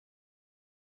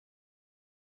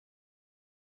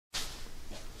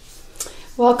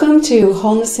Welcome to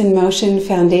Wholeness in Motion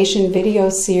Foundation video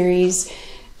series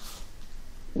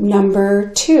number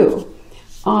 2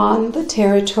 on the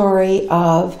territory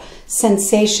of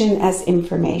sensation as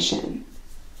information.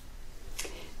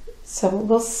 So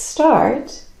we'll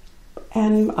start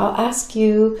and I'll ask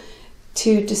you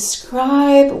to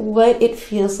describe what it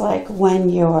feels like when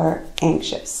you're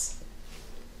anxious.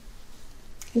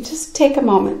 And just take a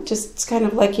moment, just kind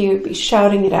of like you'd be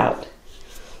shouting it out.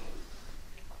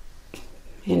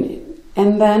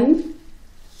 And then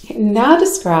now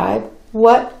describe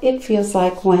what it feels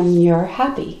like when you're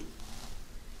happy.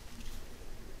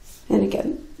 And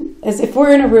again, as if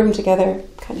we're in a room together,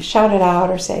 kind of shout it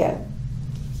out or say it.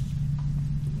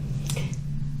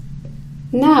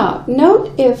 Now,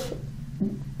 note if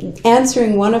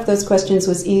answering one of those questions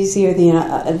was easier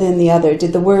than the other.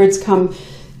 Did the words come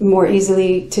more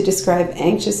easily to describe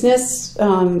anxiousness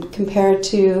compared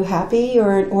to happy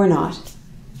or not?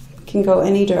 Can go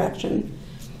any direction.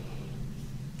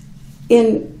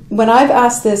 When I've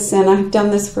asked this, and I've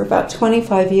done this for about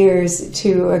 25 years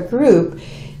to a group,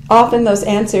 often those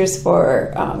answers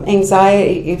for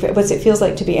anxiety, what it feels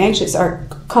like to be anxious,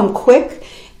 come quick,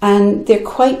 and they're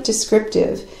quite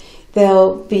descriptive.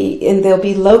 They'll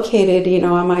be located, in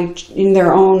our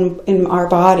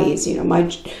bodies.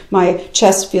 My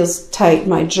chest feels tight,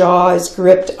 my jaw is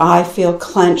gripped, I feel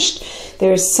clenched.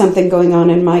 There's something going on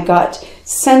in my gut.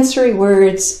 Sensory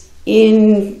words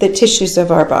in the tissues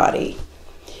of our body.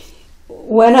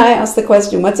 When I ask the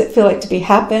question, what's it feel like to be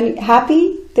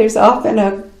happy? There's often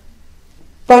a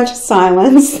bunch of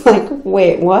silence, like,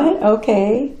 wait, what?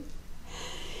 Okay.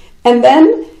 And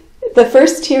then the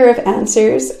first tier of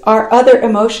answers are other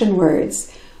emotion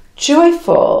words.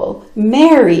 Joyful,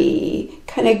 merry,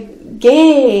 kind of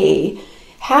gay,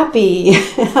 happy,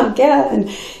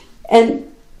 again. And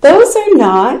those are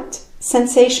not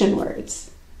sensation words.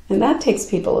 And that takes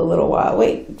people a little while.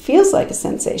 Wait, it feels like a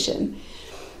sensation.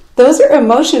 Those are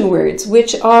emotion words,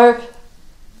 which are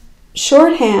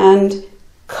shorthand,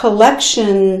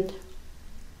 collection,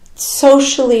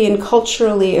 socially and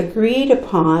culturally agreed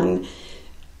upon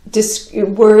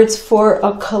words for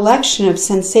a collection of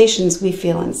sensations we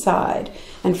feel inside,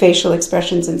 and facial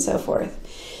expressions and so forth.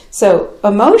 So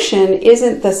emotion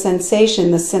isn't the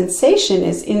sensation is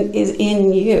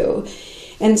in you.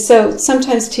 And so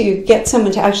sometimes to get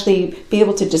someone to actually be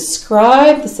able to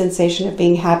describe the sensation of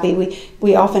being happy,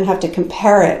 we often have to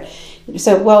compare it.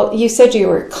 So, well, you said you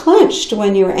were clenched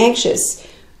when you were anxious.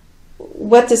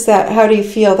 What does that, how do you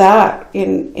feel that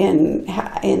in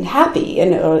happy?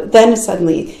 And then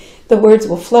suddenly the words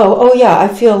will flow. Oh yeah, I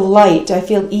feel light, I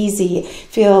feel easy,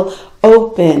 feel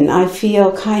open, I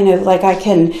feel kind of like I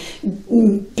can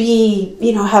be,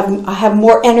 I have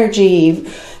more energy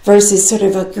versus sort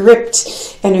of a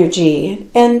gripped energy.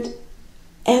 And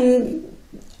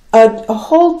a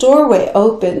whole doorway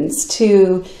opens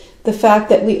to the fact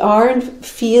that we are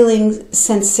feeling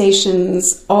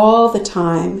sensations all the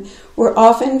time. We're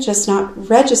often just not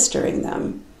registering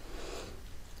them.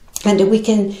 And we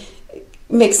can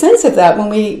make sense of that when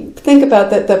we think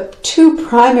about the two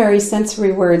primary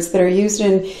sensory words that are used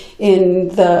in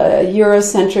the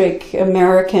Eurocentric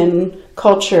American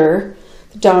culture,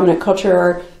 the dominant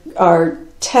culture, are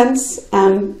tense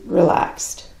and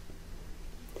relaxed.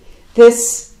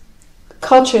 This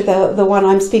culture, the one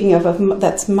I'm speaking of,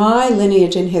 that's my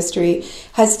lineage in history,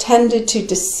 has tended to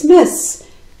dismiss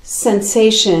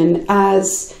sensation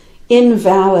as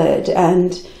invalid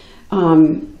and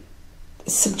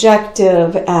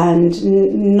subjective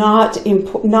and not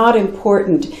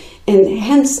important, and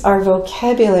hence our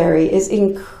vocabulary is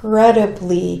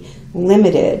incredibly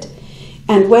limited.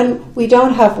 And when we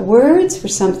don't have words for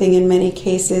something, in many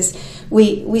cases,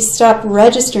 we stop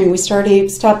registering, we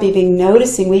stop even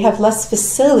noticing. We have less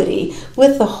facility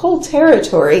with the whole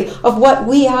territory of what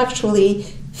we actually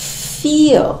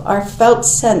feel, our felt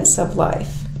sense of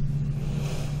life.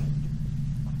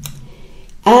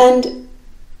 And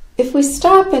if we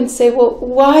stop and say, well,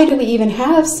 why do we even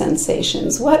have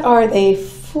sensations? What are they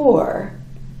for?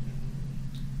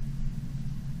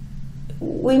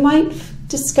 We might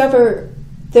discover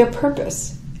their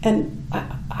purpose and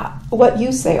what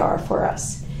use they are for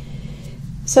us.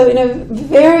 So in a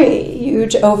very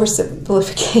huge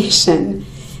oversimplification,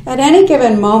 at any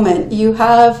given moment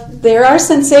there are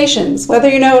sensations, whether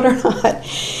you know it or not.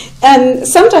 And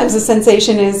sometimes the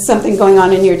sensation is something going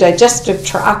on in your digestive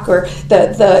tract, or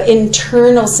the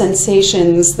internal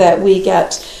sensations that we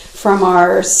get from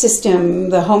our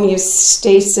system, the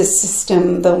homeostasis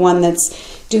system, the one that's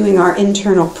doing our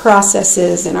internal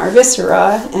processes in our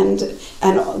viscera, and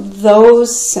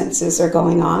those senses are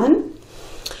going on.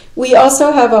 We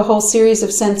also have a whole series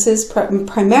of senses,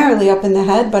 primarily up in the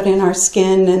head, but in our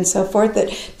skin and so forth, that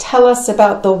tell us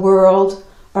about the world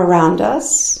around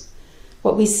us,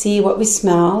 what we see, what we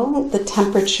smell, the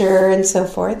temperature, and so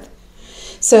forth.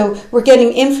 So we're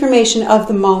getting information of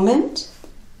the moment.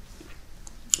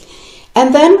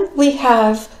 And then we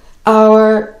have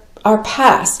our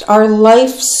past, our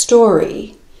life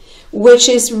story, which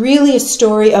is really a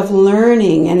story of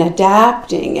learning and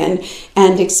adapting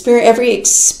and experience. Every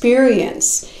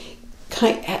experience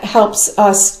helps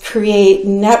us create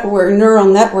neural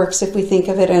networks, if we think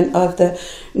of it, of the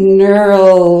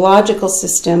neurological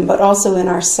system, but also in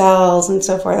our cells and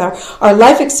so forth. Our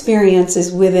life experience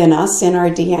is within us, in our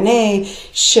DNA,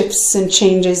 shifts and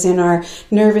changes in our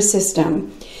nervous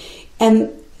system.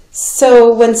 And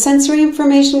so when sensory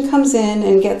information comes in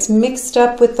and gets mixed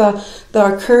up with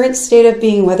our current state of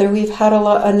being, whether we've had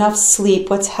enough sleep,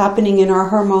 what's happening in our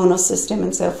hormonal system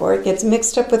and so forth, gets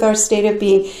mixed up with our state of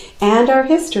being and our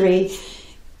history,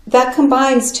 that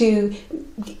combines to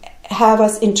have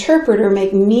us interpret or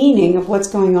make meaning of what's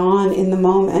going on in the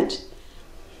moment.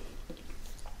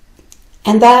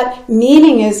 And that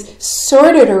meaning is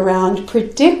sorted around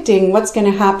predicting what's going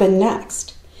to happen next.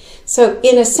 So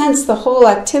in a sense, the whole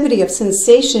activity of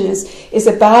sensation is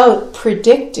about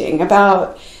predicting,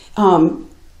 about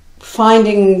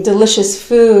finding delicious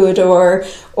food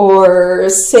or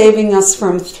saving us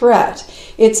from threat.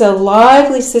 It's a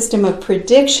lively system of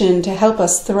prediction to help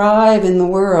us thrive in the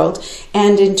world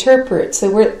and interpret.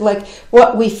 So we're like,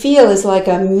 what we feel is like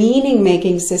a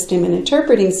meaning-making system, an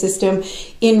interpreting system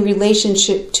in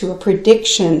relationship to a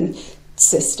prediction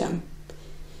system.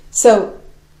 So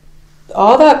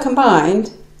all that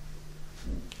combined,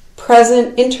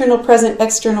 present, internal present,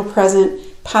 external present,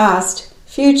 past,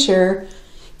 future,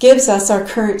 gives us our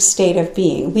current state of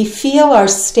being. We feel our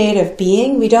state of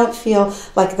being. We don't feel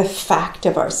like the fact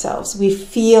of ourselves. We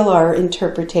feel our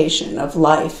interpretation of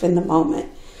life in the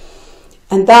moment.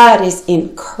 And that is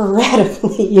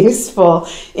incredibly useful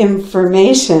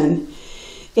information.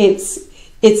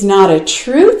 It's not a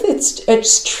truth.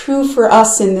 It's true for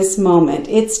us in this moment.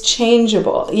 It's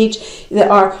changeable.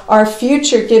 Our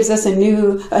future gives us a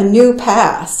new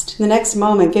past. The next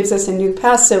moment gives us a new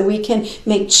past, so we can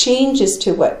make changes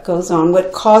to what goes on,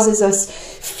 what causes us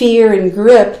fear and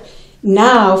grip.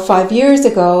 Now, 5 years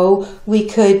ago, we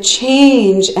could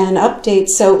change and update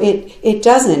so it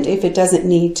doesn't, if it doesn't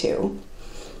need to.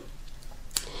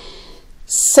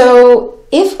 So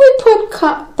if we put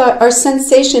our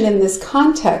sensation in this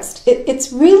context,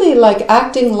 it's really like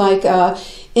acting like an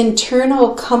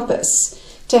internal compass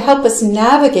to help us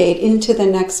navigate into the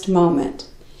next moment.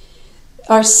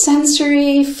 Our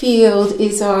sensory field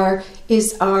is our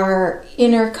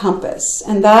inner compass,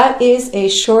 and that is a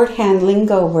shorthand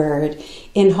lingo word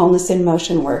in wholeness in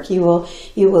motion work. You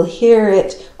will hear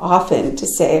it often to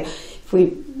say, if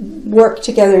we work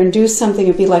together and do something,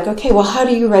 it'd be like, okay, well, how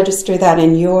do you register that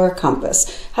in your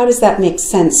compass? How does that make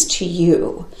sense to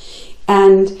you?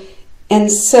 And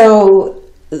so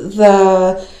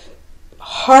the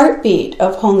heartbeat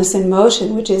of wholeness in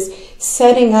motion, which is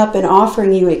setting up and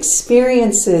offering you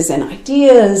experiences and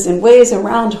ideas and ways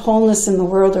around wholeness in the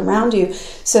world around you,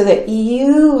 so that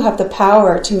you have the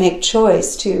power to make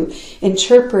choice, to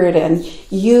interpret and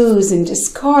use and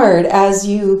discard as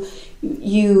you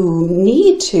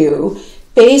need to,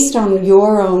 based on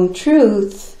your own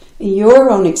truth, your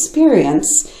own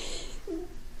experience.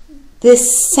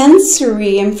 This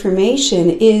sensory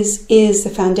information is the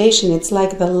foundation. It's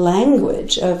like the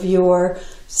language of your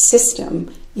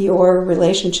system, your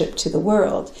relationship to the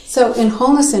world. So in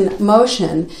wholeness in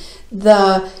motion,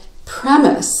 the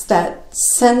premise that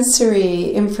sensory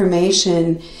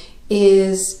information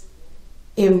is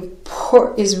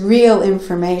real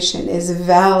information, is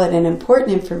valid and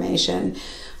important information,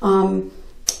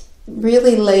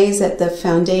 really lays at the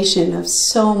foundation of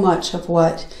so much of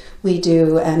what we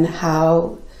do and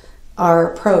how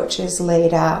our approach is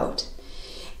laid out.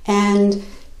 And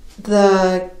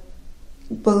the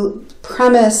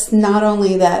premise, not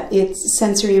only that it's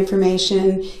sensory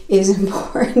information is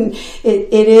important,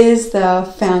 it is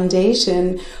the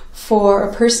foundation for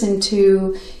a person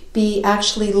to be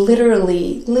actually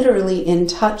literally in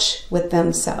touch with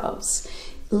themselves,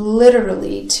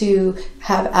 literally to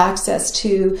have access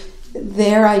to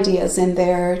their ideas and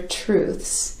their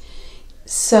truths,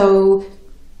 so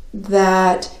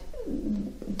that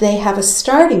they have a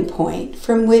starting point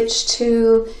from which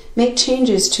to make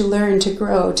changes, to learn, to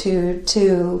grow,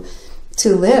 to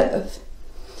live.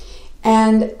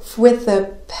 And with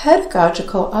the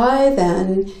pedagogical eye,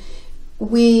 then,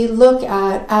 we look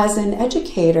at, as an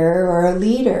educator or a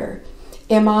leader,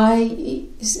 Am I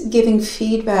giving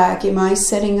feedback? Am I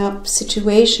setting up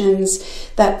situations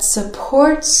that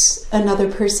supports another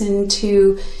person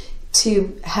to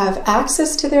have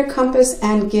access to their compass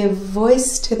and give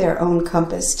voice to their own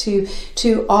compass,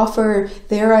 to offer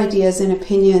their ideas and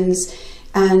opinions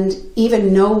and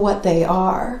even know what they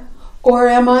are? Or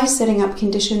am I setting up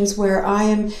conditions where I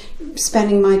am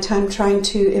spending my time trying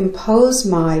to impose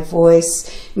my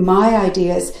voice, my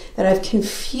ideas, that I've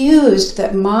confused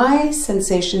that my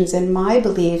sensations and my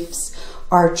beliefs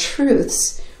are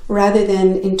truths rather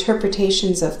than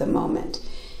interpretations of the moment?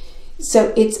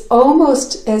 So it's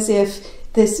almost as if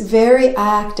this very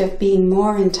act of being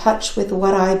more in touch with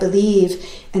what I believe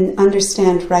and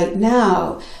understand right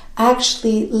now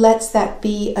actually lets that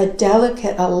be a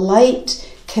delicate, a light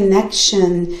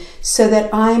connection, so that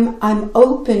I'm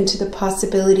open to the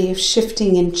possibility of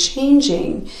shifting and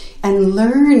changing and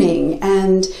learning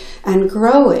and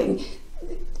growing.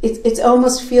 It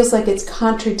almost feels like it's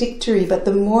contradictory, but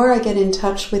the more I get in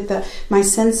touch with my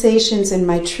sensations and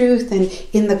my truth, and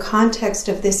in the context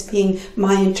of this being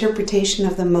my interpretation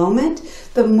of the moment,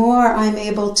 the more I'm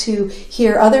able to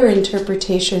hear other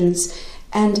interpretations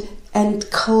and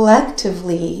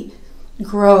collectively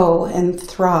grow and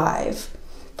thrive,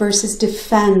 versus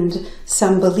defend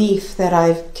some belief that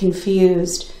I've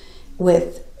confused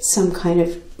with some kind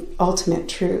of ultimate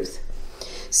truth.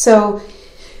 So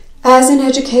as an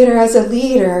educator, as a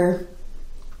leader,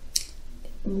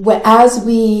 as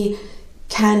we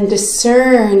can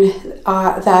discern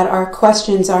that our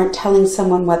questions aren't telling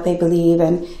someone what they believe,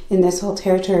 and in this whole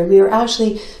territory, we are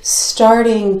actually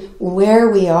starting where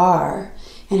we are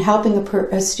and helping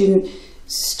a student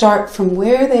start from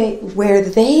where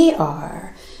they are,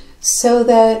 so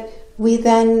that we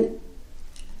then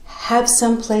have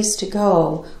some place to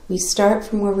go. We start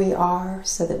from where we are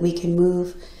so that we can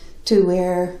move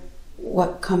to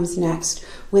what comes next,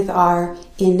 with our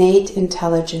innate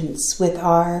intelligence, with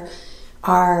our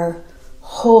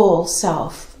whole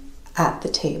self at the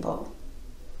table.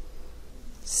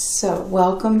 So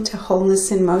welcome to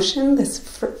Wholeness in Motion,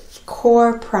 this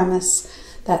core premise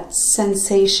that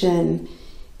sensation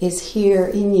is here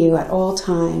in you at all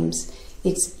times.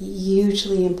 It's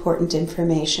hugely important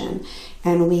information,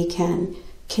 and we can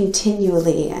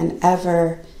continually and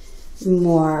ever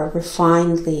more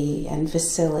refinedly and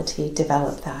facility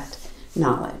develop that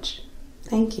knowledge.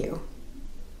 Thank you.